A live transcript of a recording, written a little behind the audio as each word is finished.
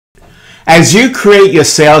As you create your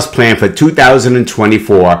sales plan for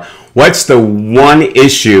 2024, what's the one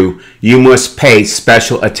issue you must pay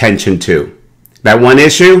special attention to? That one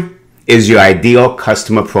issue is your ideal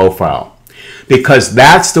customer profile, because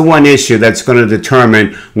that's the one issue that's going to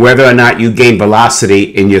determine whether or not you gain velocity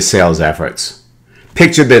in your sales efforts.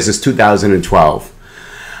 Picture this as 2012.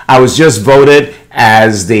 I was just voted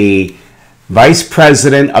as the Vice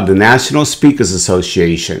President of the National Speakers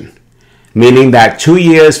Association, meaning that 2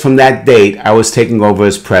 years from that date, I was taking over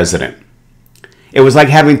as president. It was like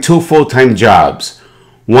having two full-time jobs,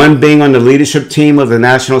 one being on the leadership team of the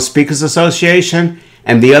National Speakers Association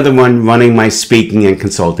and the other one running my speaking and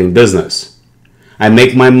consulting business. I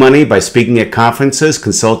make my money by speaking at conferences,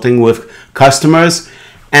 consulting with customers,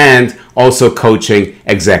 and also coaching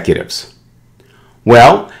executives.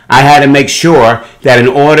 Well, I had to make sure that in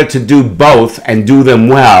order to do both and do them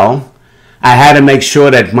well, I had to make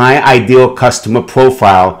sure that my ideal customer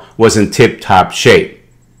profile was in tip-top shape.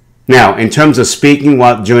 Now, in terms of speaking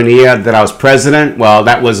during the year that I was president, well,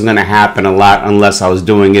 that wasn't going to happen a lot unless I was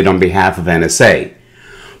doing it on behalf of NSA.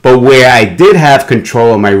 But where I did have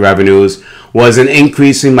control of my revenues was in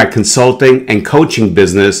increasing my consulting and coaching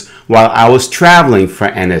business while I was traveling for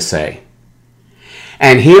NSA.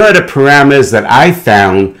 And here are the parameters that I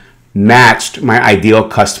found matched my ideal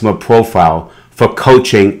customer profile for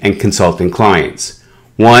coaching and consulting clients.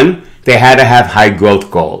 1, they had to have high growth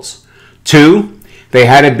goals. 2, they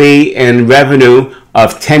had to be in revenue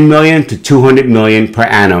of 10 million to 200 million per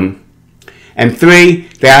annum. And 3,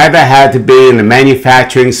 they either had to be in the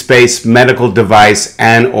manufacturing space, medical device,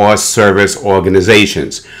 and or service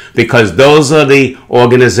organizations, because those are the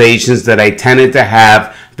organizations that I tended to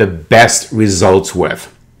have the best results with.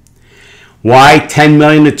 Why 10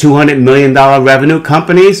 million to 200 million dollar revenue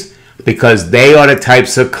companies? Because they are the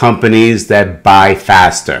types of companies that buy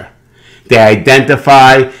faster. They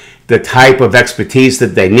identify the type of expertise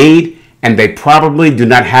that they need, and they probably do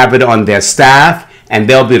not have it on their staff, and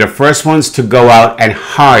they'll be the first ones to go out and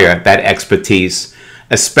hire that expertise,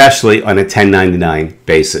 especially on a 1099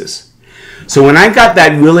 basis. So when I got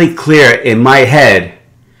that really clear in my head,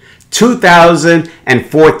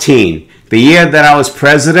 2014, the year that I was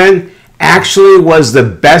president, actually was the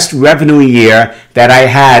best revenue year that I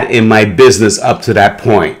had in my business up to that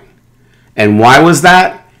point. And why was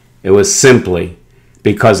that? It was simply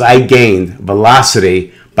because I gained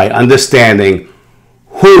velocity by understanding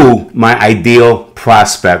who my ideal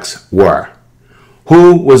prospects were.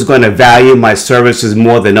 Who was going to value my services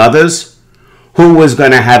more than others? Who was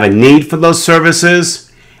going to have a need for those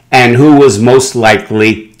services? And who was most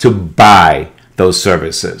likely to buy those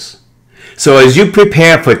services? So as you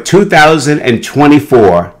prepare for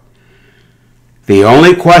 2024, the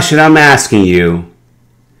only question I'm asking you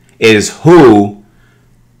is who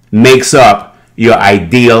makes up your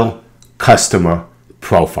ideal customer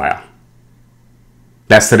profile.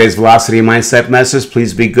 That's today's Velocity Mindset message.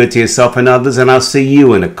 Please be good to yourself and others, and I'll see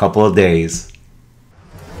you in a couple of days.